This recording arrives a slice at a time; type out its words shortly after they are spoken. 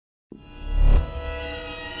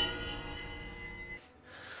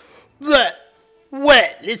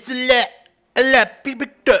It's a lot people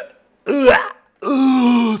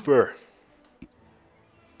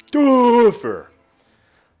Duffer.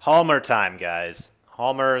 Halmar time, guys.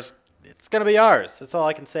 Halmar's, it's gonna be ours. That's all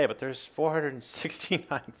I can say, but there's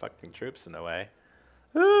 469 fucking troops in the way.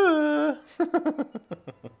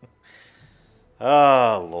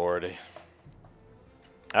 Oh, lordy.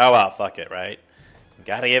 Oh, well, fuck it, right?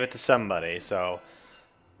 Gotta give it to somebody, so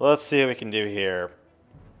let's see what we can do here.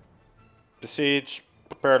 Besiege,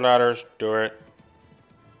 prepare ladders, do it.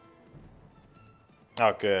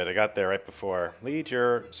 Oh, good, I got there right before. Lead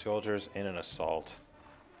your soldiers in an assault.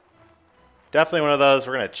 Definitely one of those,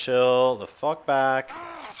 we're gonna chill the fuck back.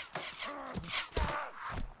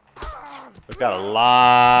 We've got a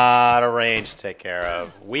lot of range to take care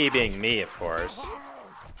of. We being me, of course.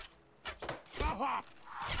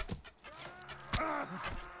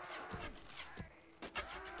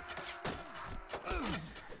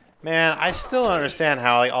 Man, I still don't understand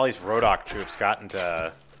how like, all these Rodok troops got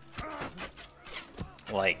into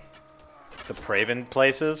like the Praven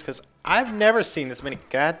places, because I've never seen this many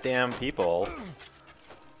goddamn people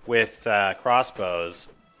with crossbows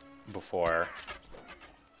before.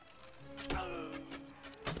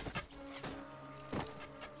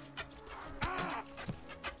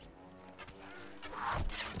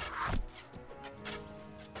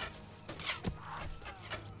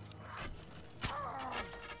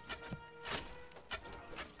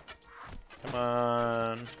 Come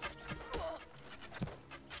on.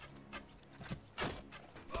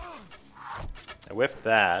 I whiffed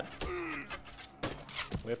that.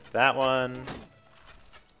 Whiffed that one.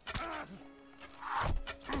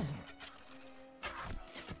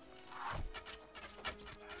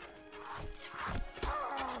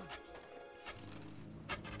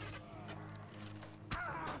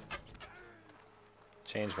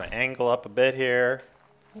 Change my angle up a bit here.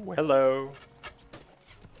 Ooh, hello.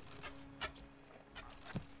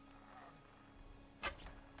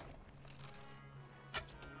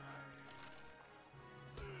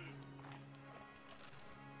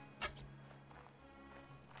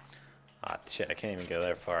 Ah, shit, I can't even go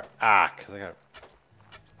that far. Ah, because I got...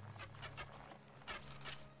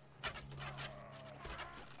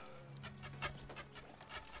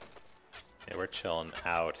 Yeah, we're chilling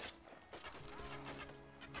out.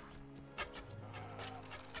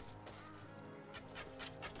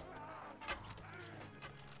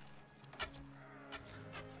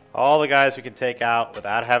 All the guys we can take out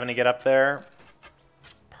without having to get up there.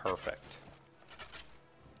 Perfect.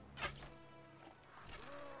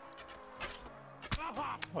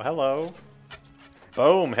 Oh, hello.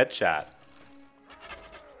 Boom, headshot.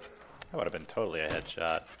 That would have been totally a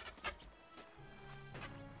headshot.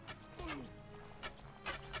 I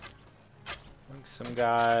think some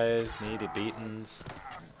guys need beatings.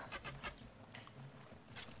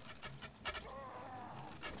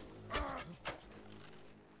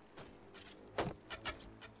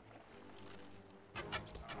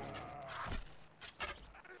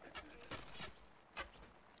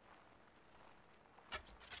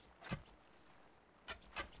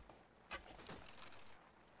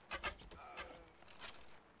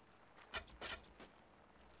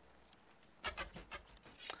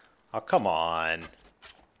 Oh, come on.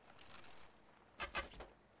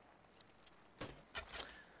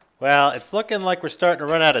 Well, it's looking like we're starting to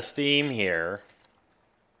run out of steam here.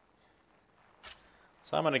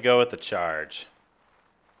 So I'm going to go with the charge.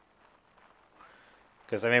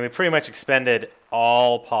 Because, I mean, we pretty much expended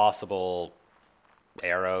all possible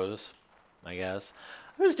arrows, I guess.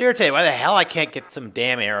 I'm just irritated. Why the hell I can't get some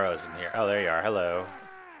damn arrows in here? Oh, there you are. Hello.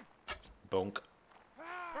 Bonk.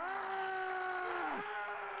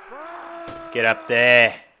 Get up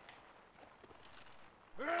there.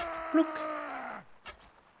 Look.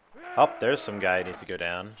 Oh, there's some guy who needs to go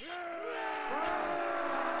down.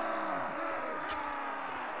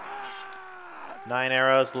 9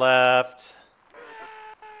 arrows left.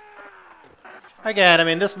 Again, I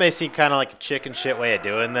mean, this may seem kind of like a chicken shit way of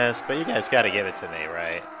doing this, but you guys got to give it to me,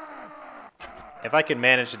 right? If I can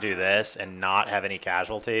manage to do this and not have any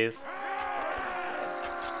casualties,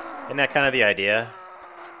 isn't that kind of the idea?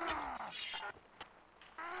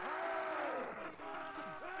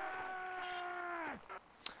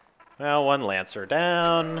 Well, one Lancer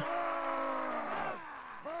down.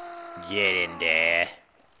 Get in there.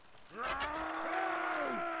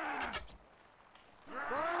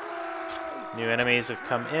 New enemies have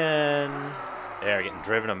come in. They're getting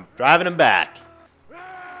driving them back.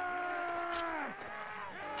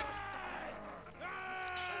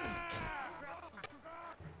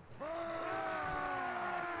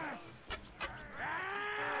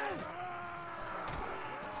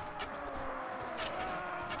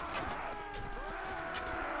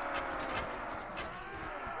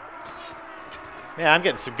 Yeah, I'm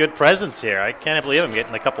getting some good presents here. I can't believe I'm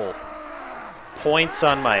getting a couple points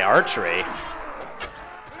on my archery.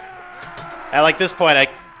 At like this point, I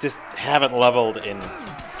just haven't leveled in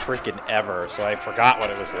freaking ever, so I forgot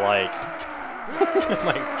what it was like.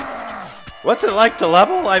 Like, what's it like to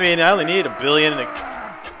level? I mean, I only need 1 billion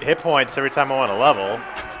hit points every time I want to level.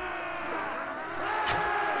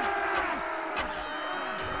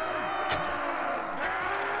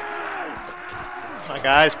 My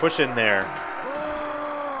guys, push in there.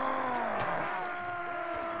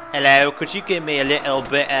 Hello, could you give me a little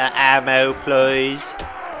bit of ammo, please?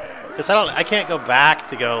 Because I can't go back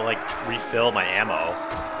to go like refill my ammo.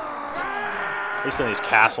 At least in these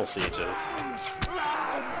castle sieges.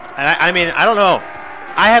 And I mean, I don't know.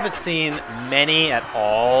 I haven't seen many at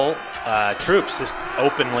all troops just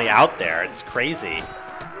openly out there. It's crazy.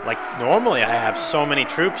 Like normally, I have so many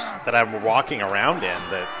troops that I'm walking around in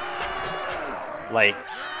that, like,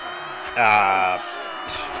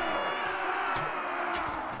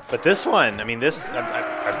 but this one, I mean, this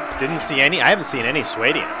I didn't see any. I haven't seen any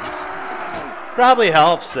Swadians. Probably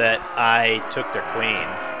helps that I took their queen.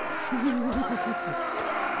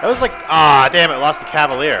 That was like, ah, damn it, lost the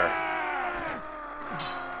Cavalier.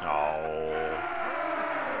 Oh.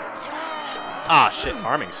 Ah, shit,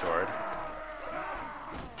 arming sword.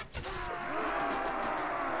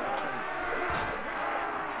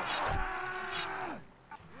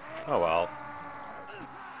 Oh well.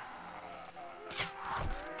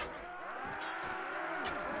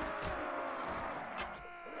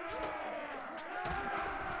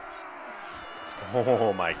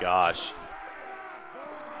 Oh my gosh.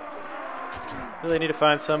 Really need to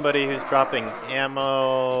find somebody who's dropping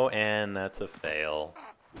ammo, and that's a fail.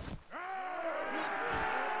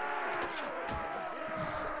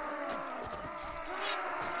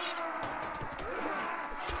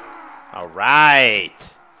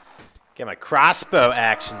 Alright! Get my crossbow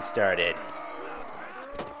action started.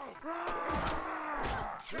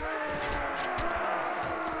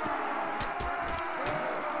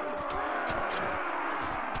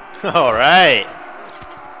 Alright!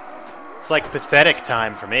 It's like pathetic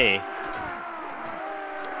time for me.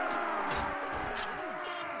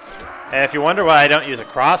 And if you wonder why I don't use a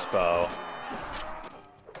crossbow,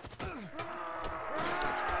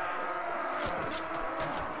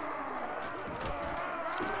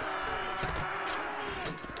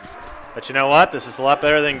 but you know what? This is a lot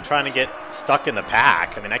better than trying to get stuck in the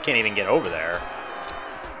pack. I mean, I can't even get over there.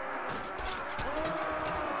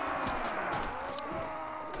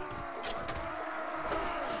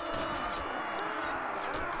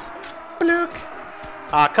 Blook.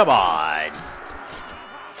 Ah, come on.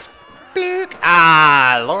 Blook.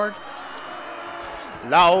 Ah, Lord.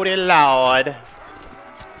 Lordy Lord.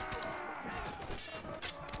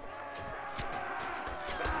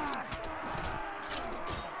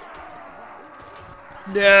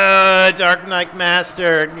 No, Dark Knight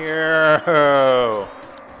Master. No.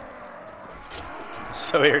 I'm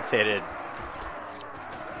so irritated.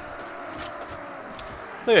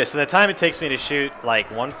 Look at this. In the time it takes me to shoot like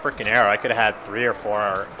one freaking arrow, I could have had 3 or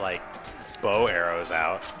 4 like bow arrows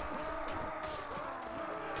out.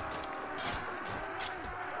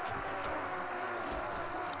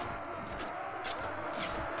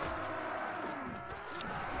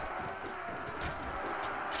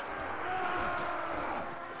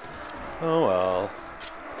 Oh well.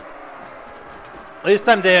 At least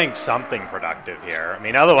I'm doing something productive here. I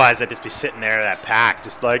mean, otherwise I'd just be sitting there in that pack,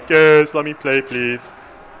 just like, yes, let me play, please.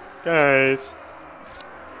 Guys.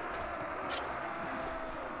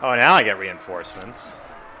 Oh, now I get reinforcements.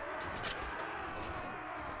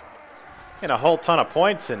 Get a whole ton of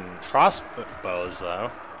points in crossbows,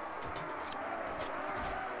 though.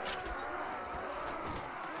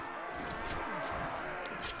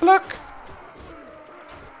 Look!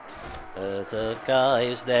 There's a guy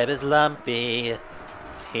whose name is Lumpy.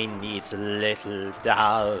 He needs a little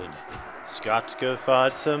down. He's got to go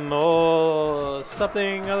find some more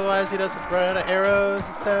something, otherwise he doesn't run out of arrows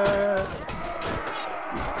instead.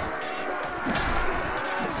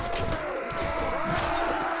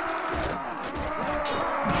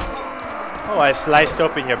 Oh, I sliced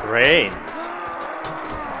open your brains.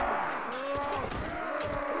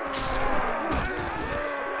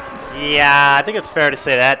 Yeah, I think it's fair to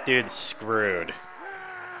say that dude's screwed.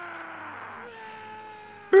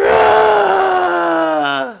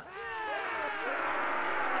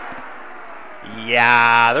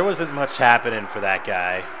 Yeah, there wasn't much happening for that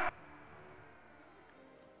guy.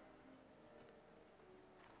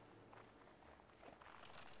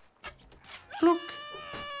 Look.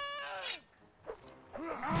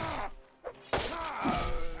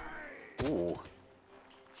 Ooh.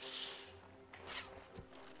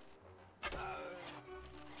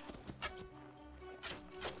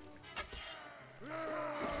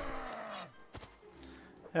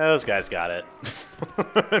 Yeah, those guys got it.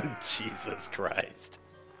 Jesus Christ.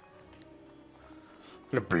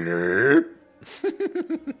 Blurp.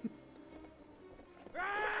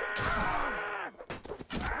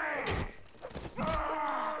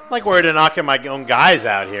 Like worried to knocking my own guys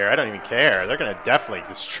out here. I don't even care. They're gonna definitely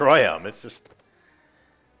destroy them. It's just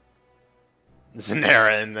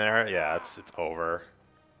Zanera in there. Yeah, it's over.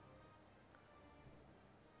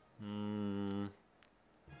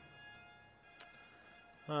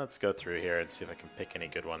 Well, let's go through here and see if I can pick any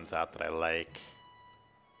good ones out that I like.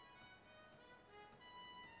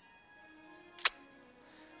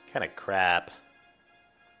 Kind of crap.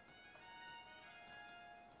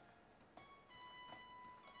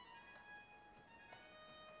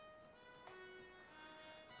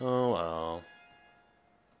 Oh well.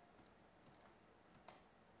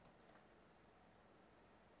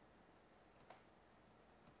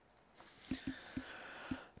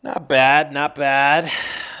 Not bad, not bad.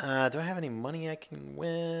 Do I have any money I can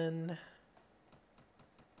win?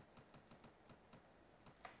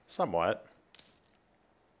 Somewhat.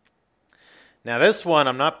 Now this one,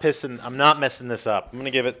 I'm not messing this up. I'm gonna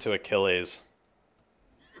give it to Achilles.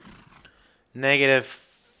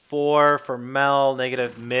 -4 for Mel,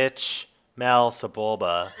 negative Mitch, Mel,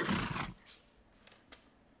 Sebulba.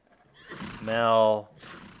 Mel,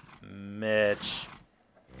 Mitch,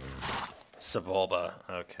 Sebulba.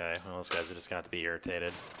 Okay, well, those guys are just gonna have to be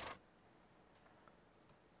irritated.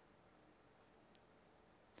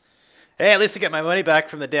 Hey, at least I get my money back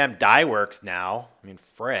from the damn dye works now. I mean,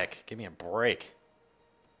 frick, give me a break.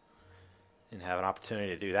 Didn't have an opportunity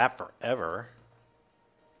to do that forever.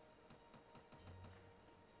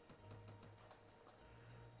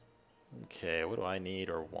 Okay, what do I need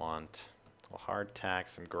or want? A little hardtack,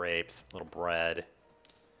 some grapes, a little bread.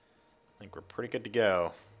 I think we're pretty good to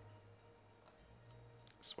go.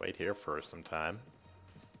 Just wait here for some time.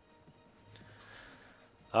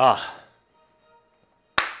 Ah.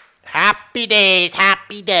 Happy days,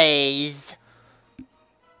 happy days.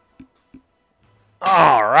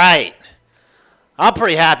 All right. I'm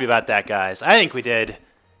pretty happy about that, guys. I think we did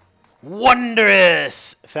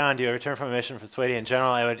wondrous. Found you. I returned from a mission from Sweaty in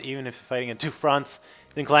general. I would, even if fighting in 2 fronts,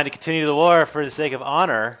 inclined to continue the war for the sake of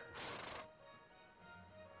honor.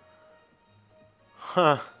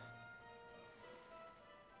 Huh.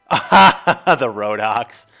 The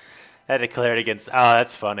Roadhawks. I declared against... Oh,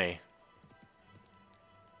 that's funny.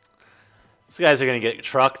 These guys are going to get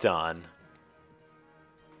trucked on.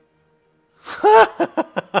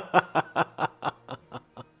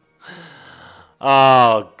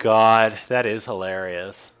 Oh, God. That is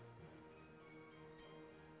hilarious.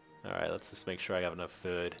 Alright, let's just make sure I have enough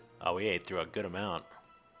food. Oh, we ate through a good amount.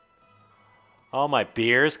 Oh, my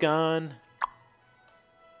beer's gone?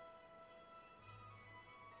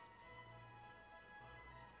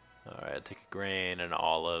 Alright, I'll take a grain and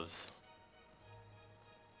olives.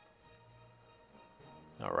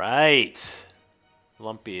 Alright.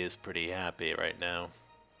 Lumpy is pretty happy right now.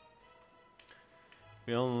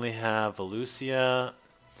 We only have Velusia.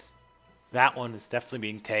 That one is definitely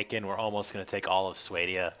being taken. We're almost going to take all of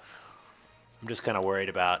Swadia. I'm just kind of worried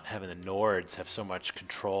about having the Nords have so much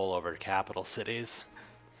control over capital cities.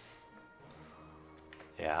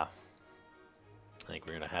 Yeah. I think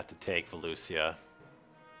we're going to have to take Velusia.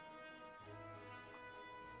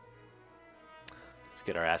 Let's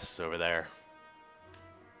get our asses over there.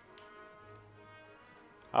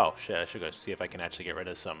 Oh, shit, I should go see if I can actually get rid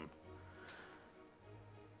of some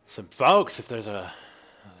folks. If there's a...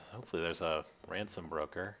 Hopefully there's a ransom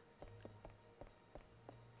broker.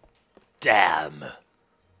 Damn!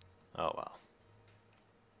 Oh, well.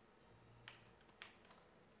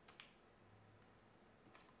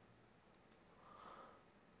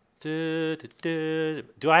 Do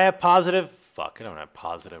I have positive? Fuck, I don't have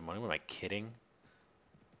positive money. What am I kidding?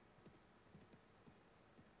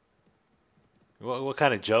 What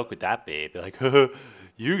kind of joke would that be? Be like,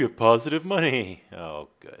 you get positive money. Oh,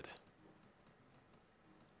 good.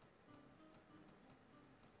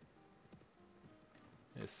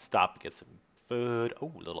 Just stop and get some food.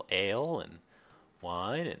 Oh, a little ale and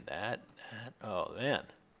wine and that. Oh, man.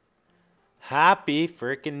 Happy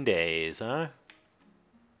frickin' days, huh?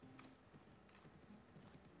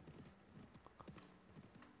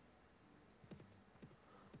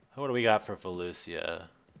 What do we got for Velusia?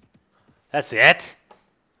 That's it?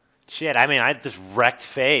 Shit, I mean, I just wrecked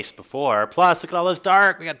face before. Plus, look at all those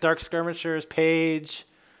dark. We got dark skirmishers, page,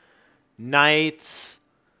 knights.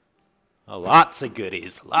 Oh, lots of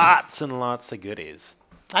goodies. Lots and lots of goodies.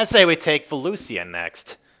 I say we take Velusia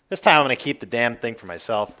next. This time I'm going to keep the damn thing for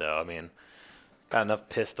myself, though. I mean, got enough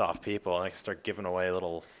pissed off people. I can start giving away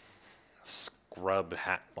little grub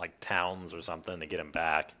like towns or something to get them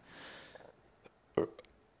back.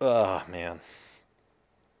 Oh man.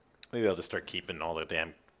 Maybe I'll just start keeping all the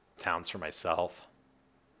damn towns for myself.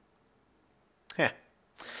 Yeah.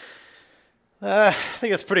 I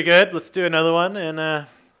think that's pretty good. Let's do another one. And,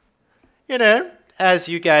 you know, as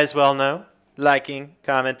you guys well know, liking,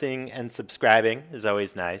 commenting, and subscribing is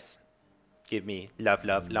always nice. Give me love,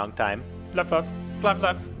 long time. Love.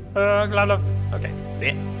 Okay, see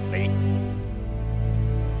ya. Bye.